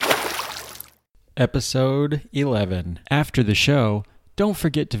Episode 11. After the show, don't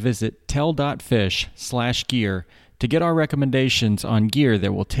forget to visit tell.fish/gear to get our recommendations on gear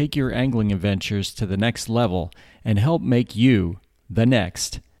that will take your angling adventures to the next level and help make you the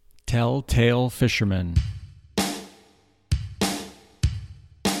next Telltale Fisherman.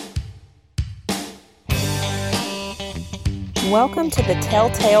 Welcome to the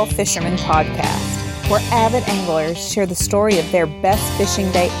Telltale Fisherman podcast, where avid anglers share the story of their best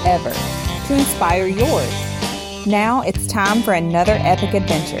fishing day ever to inspire yours. Now it's time for another epic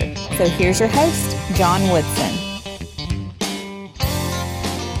adventure. So here's your host, John Woodson.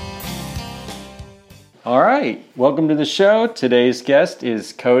 All right, welcome to the show. Today's guest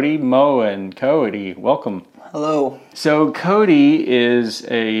is Cody Moen. Cody, welcome. Hello. So Cody is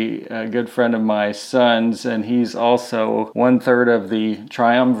a good friend of my son's, and he's also 1/3 of the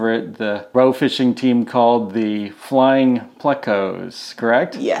triumvirate, the bow fishing team called the Flying Plecos,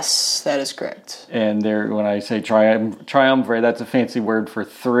 correct? Yes, that is correct. And when I say triumvirate, that's a fancy word for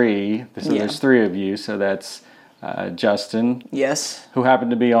three. So there's three of you, so that's Justin. Yes. Who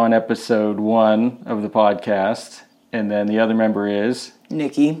happened to be on episode 1 of the podcast, and then the other member is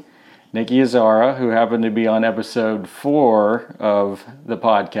Nikki Azara, who happened to be on episode 4 of the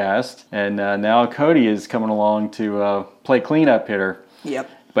podcast. And now Cody is coming along to play cleanup hitter. Yep.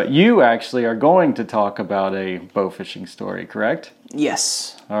 But you actually are going to talk about a bow fishing story, correct?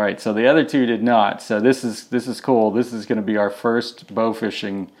 Yes. All right, so the other two did not. So this is cool. This is going to be our first bow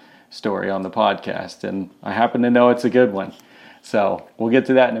fishing story on the podcast. And I happen to know it's a good one. So we'll get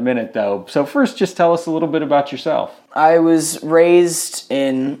to that in a minute, though. So first, just tell us a little bit about yourself. I was raised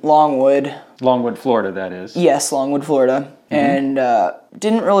in Longwood. Longwood, Florida, that is. Yes, Longwood, Florida. Mm-hmm. And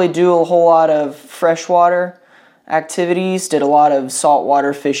didn't really do a whole lot of freshwater activities. Did a lot of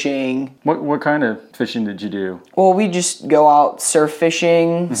saltwater fishing. What kind of fishing did you do? Well, we just go out surf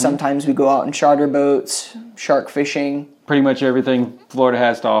fishing. Mm-hmm. Sometimes we go out in charter boats, shark fishing. Pretty much everything Florida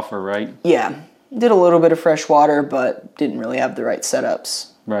has to offer, right? Yeah. Did a little bit of freshwater, but didn't really have the right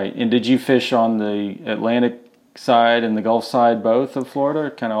setups. Right. And did you fish on the Atlantic side and the Gulf side both of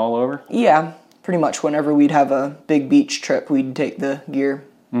Florida, kind of all over? Yeah, pretty much whenever we'd have a big beach trip, we'd take the gear.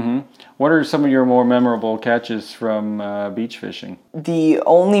 Mm-hmm. What are some of your more memorable catches from beach fishing? The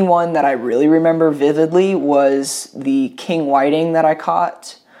only one that I really remember vividly was the king whiting that I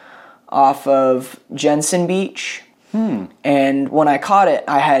caught off of Jensen Beach. And when I caught it,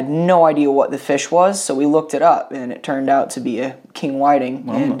 I had no idea what the fish was, so we looked it up, and it turned out to be a king whiting,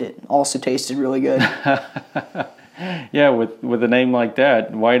 and it also tasted really good. Yeah, with a name like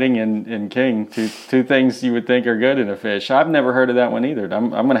that, whiting and king, two things you would think are good in a fish. I've never heard of that one either. I'm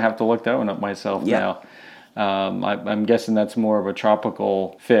going to have to look that one up myself now. I'm guessing that's more of a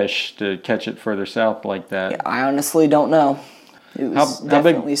tropical fish to catch it further south like that. Yeah, I honestly don't know. It was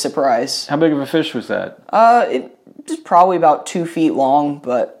definitely a surprise. How big of a fish was that? It was probably about 2 feet long,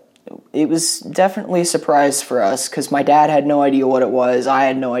 but it was definitely a surprise for us because my dad had no idea what it was. I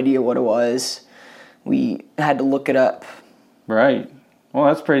had no idea what it was. We had to look it up. Right. Well,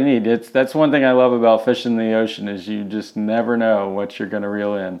 that's pretty neat. That's one thing I love about fishing in the ocean is you just never know what you're going to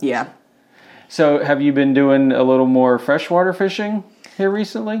reel in. Yeah. So have you been doing a little more freshwater fishing here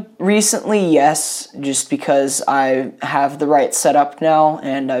recently? Recently, yes, just because I have the right setup now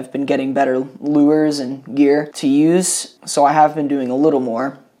and I've been getting better lures and gear to use, so I have been doing a little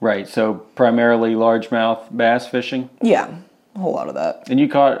more. Right, so primarily largemouth bass fishing? Yeah, a whole lot of that. And you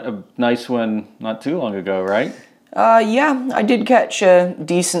caught a nice one not too long ago, right? Yeah, I did catch a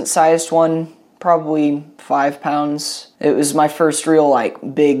decent-sized one, probably 5 pounds. It was my first real,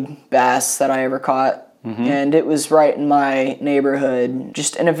 big bass that I ever caught. Mm-hmm. And it was right in my neighborhood,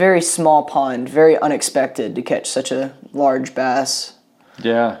 just in a very small pond, very unexpected to catch such a large bass.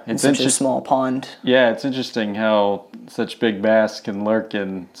 Yeah, it's such a small pond. Yeah, it's interesting how such big bass can lurk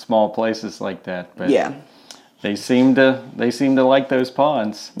in small places like that. But yeah, they seem to like those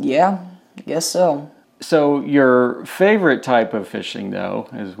ponds. Yeah, I guess so. So your favorite type of fishing, though,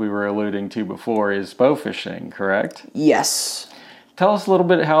 as we were alluding to before, is bow fishing, correct? Yes. Tell us a little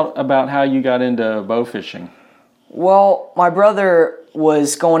bit about how you got into bow fishing. Well, my brother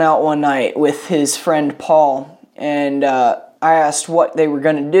was going out one night with his friend Paul, and I asked what they were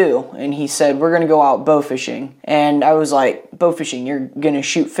going to do, and he said, we're going to go out bow fishing. And I was like, bow fishing, you're going to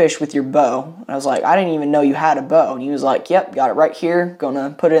shoot fish with your bow? And I was like, I didn't even know you had a bow. And he was like, yep, got it right here, going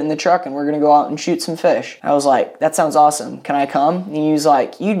to put it in the truck, and we're going to go out and shoot some fish. I was like, that sounds awesome. Can I come? And he was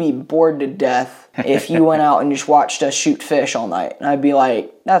like, you'd be bored to death if you went out and just watched us shoot fish all night. And I'd be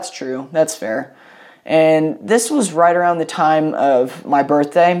like, that's true, that's fair. And this was right around the time of my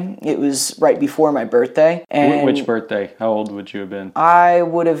birthday. It was right before my birthday. And Which birthday? How old would you have been? I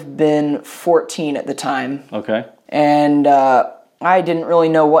would have been 14 at the time. Okay. And I didn't really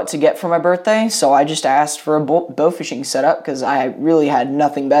know what to get for my birthday, so I just asked for a bow fishing setup because I really had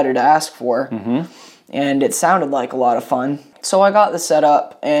nothing better to ask for. And it sounded like a lot of fun. So I got the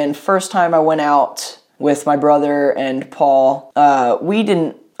setup, and first time I went out with my brother and Paul,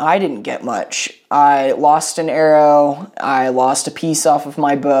 I didn't get much. I lost an arrow, I lost a piece off of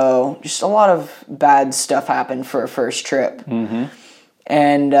my bow, just a lot of bad stuff happened for a first trip.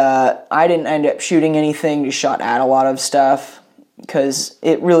 And I didn't end up shooting anything, just shot at a lot of stuff, because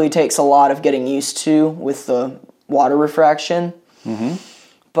it really takes a lot of getting used to with the water refraction.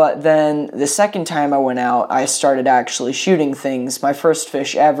 But then the second time I went out, I started actually shooting things. My first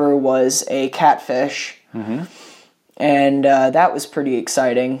fish ever was a catfish, and that was pretty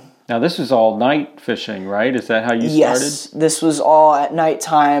exciting. Now, this is all night fishing, right? Is that how you started? Yes, this was all at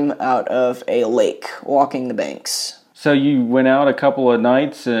nighttime out of a lake, walking the banks. So you went out a couple of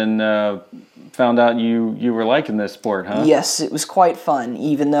nights and found out you were liking this sport, huh? Yes, it was quite fun,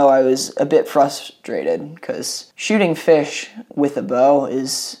 even though I was a bit frustrated, because shooting fish with a bow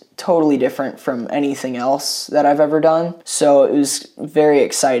is totally different from anything else that I've ever done. So it was very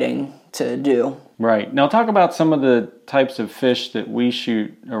exciting to do. Right. Now talk about some of the types of fish that we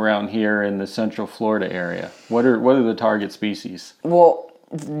shoot around here in the Central Florida area. What are the target species? Well,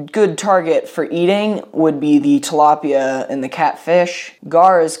 good target for eating would be the tilapia and the catfish.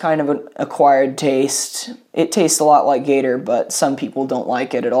 Gar is kind of an acquired taste. It tastes a lot like gator, but some people don't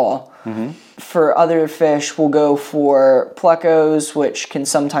like it at all. For other fish, we'll go for plecos, which can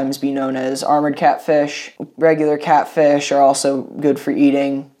sometimes be known as armored catfish. Regular catfish are also good for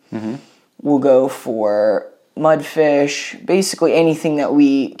eating. We'll go for mudfish. Basically anything that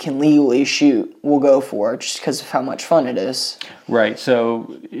we can legally shoot, we'll go for, just because of how much fun it is. Right.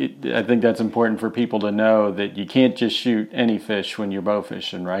 So I think that's important for people to know that you can't just shoot any fish when you're bow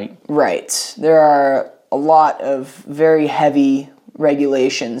fishing, right? Right. There are a lot of very heavy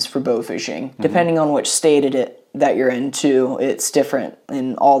regulations for bow fishing. Depending on which state that you're in too, it's different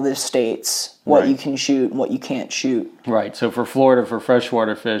in all the states, what you can shoot and what you can't shoot. Right. So for Florida, for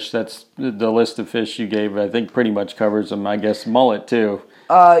freshwater fish, that's the list of fish you gave, I think pretty much covers them. I guess mullet too.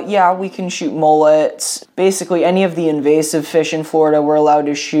 Yeah, we can shoot mullets. Basically, any of the invasive fish in Florida we're allowed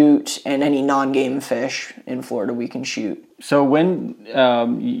to shoot, and any non-game fish in Florida we can shoot. So when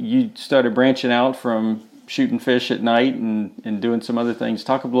you started branching out from shooting fish at night and doing some other things,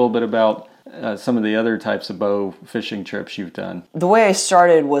 talk a little bit about some of the other types of bow fishing trips you've done. The way I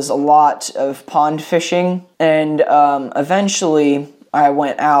started was a lot of pond fishing, and eventually I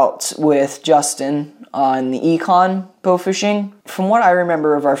went out with Justin on the Econ bow fishing. From what I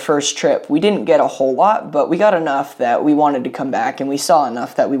remember of our first trip, we didn't get a whole lot, but we got enough that we wanted to come back, and we saw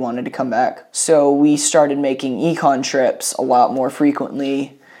enough that we wanted to come back. So we started making Econ trips a lot more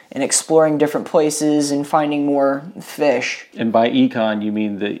frequently and exploring different places and finding more fish. And by Econ, you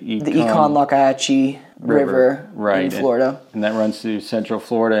mean the Econ-Lockahachie River right, in Florida. And that runs through Central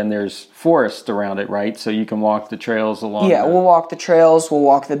Florida, and there's forest around it, right? So you can walk the trails along. Yeah, we'll walk the trails, we'll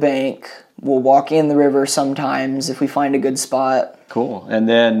walk the bank, we'll walk in the river sometimes if we find a good spot. Cool. And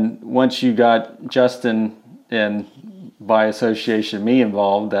then once you got Justin and by association me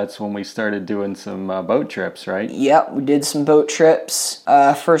involved, that's when we started doing some boat trips, right? Yep, we did some boat trips.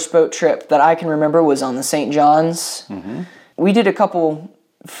 First boat trip that I can remember was on the St. John's. We did a couple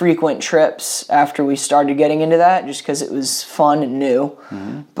frequent trips after we started getting into that, just because it was fun and new.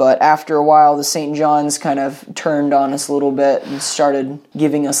 But after a while, the St. John's kind of turned on us a little bit and started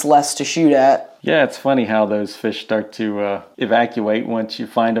giving us less to shoot at. Yeah, it's funny how those fish start to evacuate once you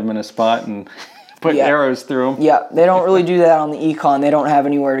find them in a spot and put arrows through them. Yeah, they don't really do that on the Econ. They don't have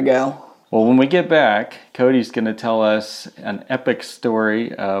anywhere to go. Well, when we get back, Cody's going to tell us an epic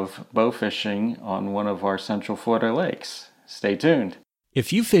story of bow fishing on one of our Central Florida lakes. Stay tuned.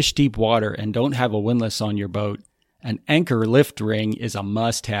 If you fish deep water and don't have a windlass on your boat, an anchor lift ring is a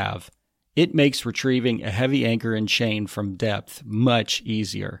must-have. It makes retrieving a heavy anchor and chain from depth much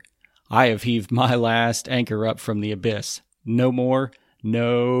easier. I have heaved my last anchor up from the abyss. No more,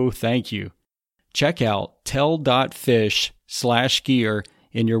 no thank you. Check out tell.fish/gear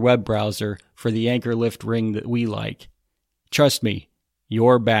in your web browser for the anchor lift ring that we like. Trust me,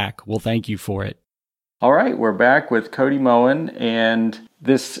 your back will thank you for it. All right, we're back with Cody Moen, and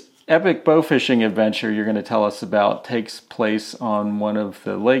this epic bow fishing adventure you're going to tell us about takes place on one of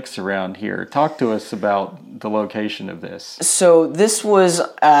the lakes around here. Talk to us about the location of this. So this was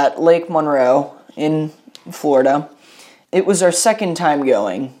at Lake Monroe in Florida. It was our second time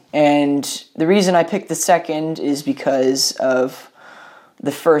going. And the reason I picked the second is because of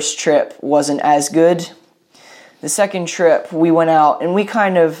the first trip wasn't as good. The second trip, we went out and we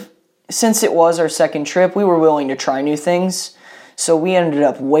kind of, since it was our second trip, we were willing to try new things. So we ended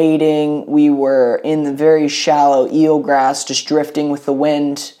up wading. We were in the very shallow eelgrass, just drifting with the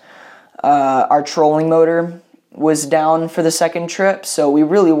wind. Our trolling motor was down for the second trip, so we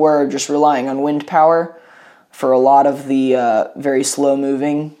really were just relying on wind power for a lot of the very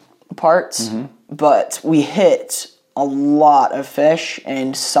slow-moving parts. But we hit a lot of fish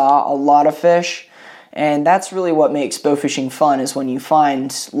and saw a lot of fish, and that's really what makes bow fishing fun, is when you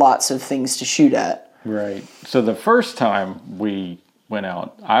find lots of things to shoot at. Right. So the first time we went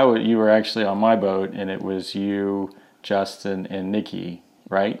out, you were actually on my boat, and it was you, Justin, and Nikki,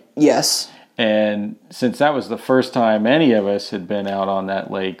 right? Yes. And since that was the first time any of us had been out on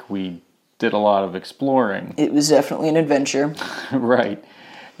that lake, we did a lot of exploring. It was definitely an adventure. Right.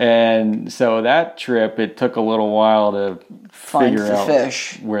 And so that trip, it took a little while to figure out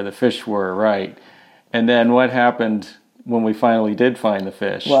where the fish were, right. And then what happened when we finally did find the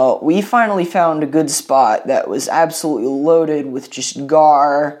fish? Well, we finally found a good spot that was absolutely loaded with just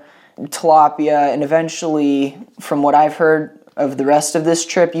gar, tilapia, and eventually, from what I've heard of the rest of this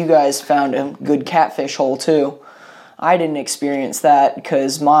trip, you guys found a good catfish hole too. I didn't experience that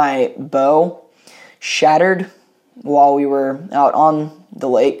because my bow shattered while we were out on the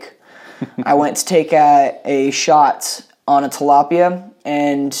lake. I went to take a shot on a tilapia,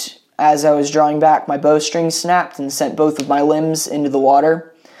 and as I was drawing back, my bowstring snapped and sent both of my limbs into the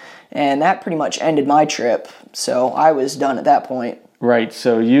water, and that pretty much ended my trip, so I was done at that point. Right,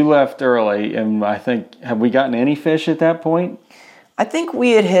 so you left early, and I think, have we gotten any fish at that point? I think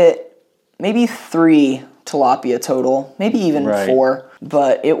we had hit maybe 3 tilapia total, maybe even 4,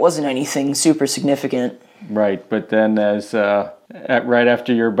 but it wasn't anything super significant. Right, but then right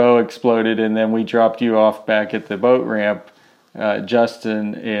after your bow exploded and then we dropped you off back at the boat ramp,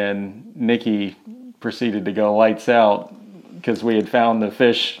 Justin and Nikki proceeded to go lights out because we had found the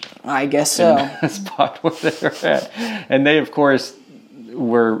fish. I guess so. In the spot where they were at. And they, of course,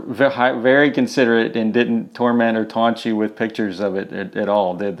 were very considerate and didn't torment or taunt you with pictures of it at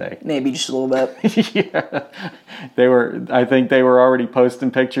all, did they? Maybe just a little bit. Yeah, I think they were already posting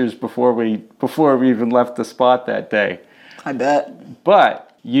pictures before we even left the spot that day. I bet.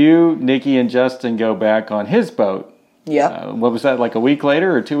 But you, Nikki, and Justin go back on his boat. Yeah. What was that, like a week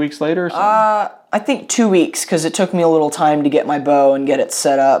later or 2 weeks later or something? I think 2 weeks, because it took me a little time to get my bow and get it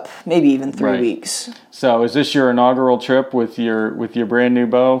set up. Maybe even 3 weeks. So is this your inaugural trip with your brand new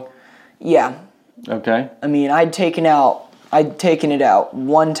bow? Yeah. Okay. I mean, I'd taken it out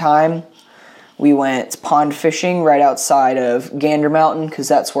one time. We went pond fishing right outside of Gander Mountain, because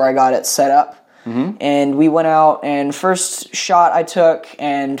that's where I got it set up. Mm-hmm. And we went out, and first shot I took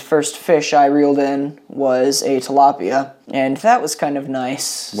and first fish I reeled in was a tilapia. And that was kind of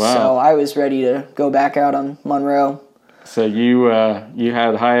nice. Wow. So I was ready to go back out on Monroe. So you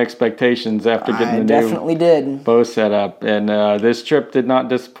had high expectations after getting definitely did. Bow set up, and this trip did not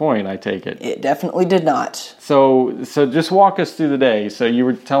disappoint, I take it. It definitely did not. So just walk us through the day. So you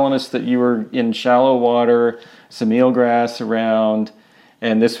were telling us that you were in shallow water, some eelgrass around,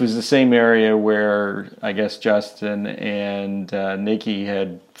 and this was the same area where I guess Justin and Nikki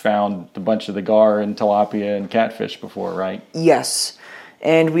had found a bunch of the gar and tilapia and catfish before, right? Yes.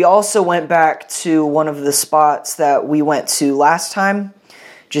 And we also went back to one of the spots that we went to last time,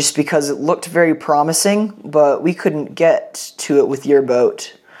 just because it looked very promising, but we couldn't get to it with your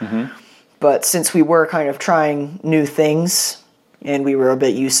boat. Mm-hmm. But since we were kind of trying new things, and we were a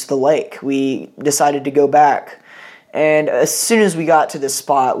bit used to the lake, we decided to go back. And as soon as we got to this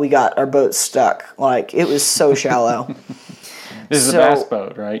spot, we got our boat stuck. Like, it was so shallow. This is a bass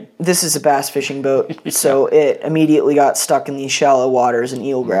boat, right? This is a bass fishing boat, yeah. So it immediately got stuck in these shallow waters and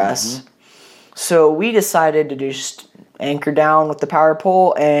eelgrass. Mm-hmm. So we decided to just anchor down with the power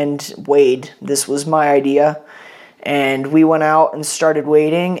pole and wade. This was my idea. And we went out and started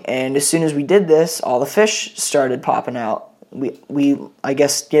wading, and as soon as we did this, all the fish started popping out. We I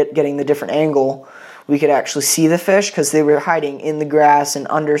guess, getting the different angle, we could actually see the fish because they were hiding in the grass and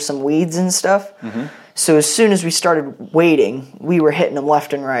under some weeds and stuff. Mm-hmm. So as soon as we started wading, we were hitting them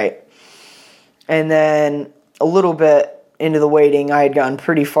left and right. And then a little bit into the wading, I had gotten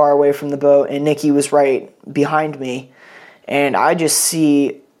pretty far away from the boat, and Nikki was right behind me. And I just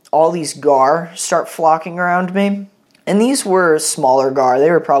see all these gar start flocking around me. And these were smaller gar.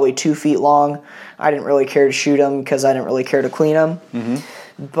 They were probably 2 feet long. I didn't really care to shoot them because I didn't really care to clean them.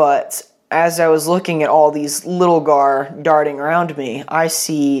 Mm-hmm. But as I was looking at all these little gar darting around me, I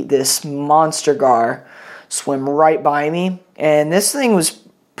see this monster gar swim right by me. And this thing was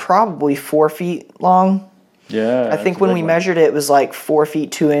probably 4 feet long. Yeah. I think when we measured it, it was like 4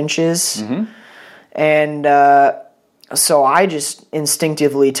 feet 2 inches. Mm-hmm. And so I just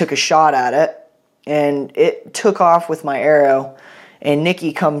instinctively took a shot at it, and it took off with my arrow. And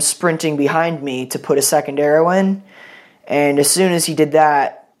Nicky comes sprinting behind me to put a second arrow in. And as soon as he did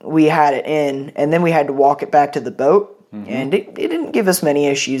that, we had it in, and then we had to walk it back to the boat. Mm-hmm. And it didn't give us many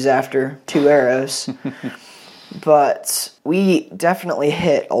issues after 2 arrows. But we definitely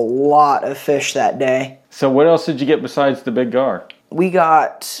hit a lot of fish that day. So what else did you get besides the big gar? We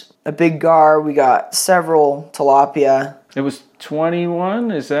got a big gar. We got several tilapia. It was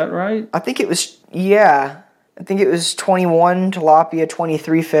 21, is that right? I think it was, yeah. I think it was 21 tilapia,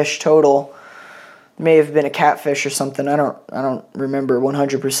 23 fish total. May have been a catfish or something. I don't remember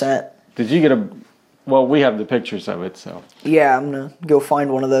 100%. Did you get well, we have the pictures of it, so. Yeah, I'm going to go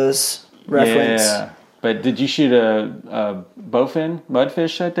find one of those reference. Yeah. But did you shoot a bowfin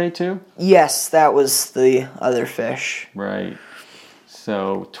mudfish that day too? Yes, that was the other fish. Right.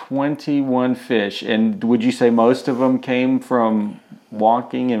 So 21 fish. And would you say most of them came from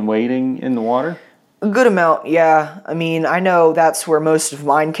walking and wading in the water? A good amount, yeah. I mean, I know that's where most of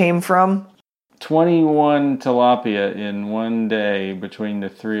mine came from. 21 tilapia in one day between the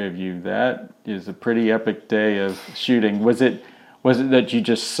three of you. That is a pretty epic day of shooting. Was it that you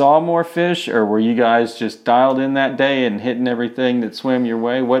just saw more fish, or were you guys just dialed in that day and hitting everything that swam your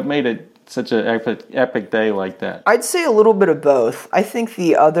way? What made it such an epic day like that? I'd say a little bit of both. I think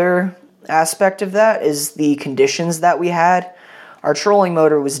the other aspect of that is the conditions that we had. Our trolling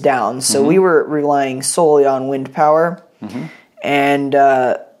motor was down, so we were relying solely on wind power. Mm-hmm. And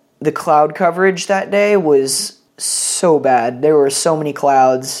the cloud coverage that day was so bad. There were so many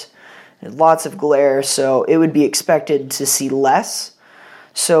clouds, lots of glare, so it would be expected to see less.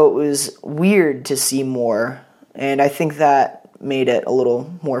 So it was weird to see more, and I think that made it a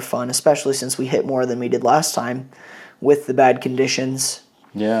little more fun, especially since we hit more than we did last time with the bad conditions.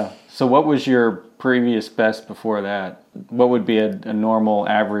 Yeah. So what was your previous best before that? What would be a normal,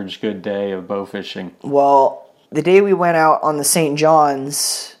 average, good day of bow fishing? Well, the day we went out on the St.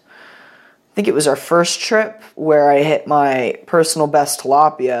 John's, I think it was our first trip where I hit my personal best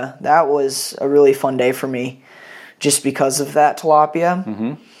tilapia. That was a really fun day for me just because of that tilapia.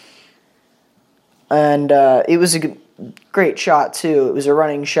 Mm-hmm. And it was a great shot, too. It was a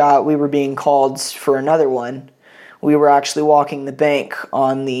running shot. We were being called for another one. We were actually walking the bank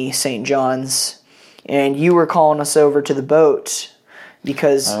on the St. John's, and you were calling us over to the boat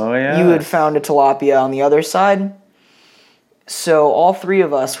because you had found a tilapia on the other side. So all three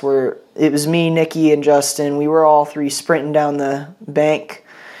of us it was me, Nicky, and Justin. We were all three sprinting down the bank,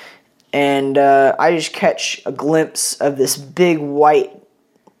 and I just catch a glimpse of this big white,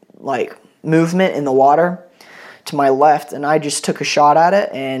 movement in the water to my left, and I just took a shot at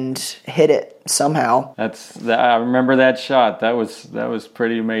it and hit it somehow. I remember that shot. That was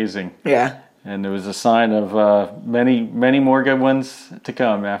pretty amazing. Yeah. And it was a sign of many, many more good ones to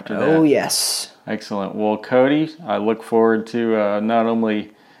come after that. Oh, yes. Excellent. Well, Cody, I look forward to not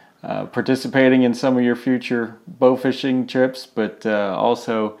only participating in some of your future bow fishing trips, but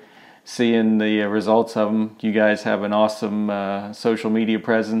also seeing the results of them. You guys have an awesome social media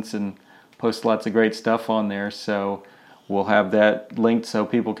presence and post lots of great stuff on there. So we'll have that linked so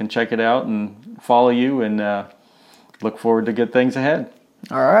people can check it out and follow you, and look forward to good things ahead.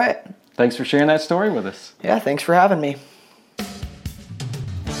 All right. Thanks for sharing that story with us. Yeah, thanks for having me.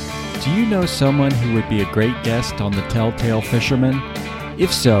 Do you know someone who would be a great guest on the Telltale Fisherman?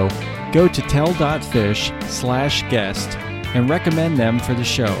 If so, go to tell.fish/guest and recommend them for the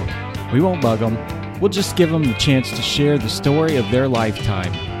show. We won't bug them. We'll just give them the chance to share the story of their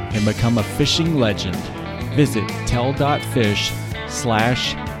lifetime and become a fishing legend. Visit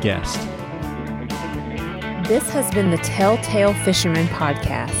tell.fish/guest. This has been the Telltale Fisherman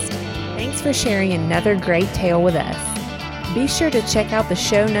Podcast. Thanks for sharing another great tale with us. Be sure to check out the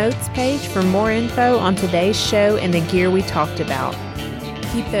show notes page for more info on today's show and the gear we talked about.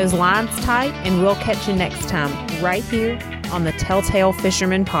 Keep those lines tight, and we'll catch you next time right here on the Telltale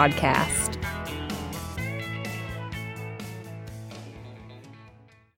Fisherman Podcast.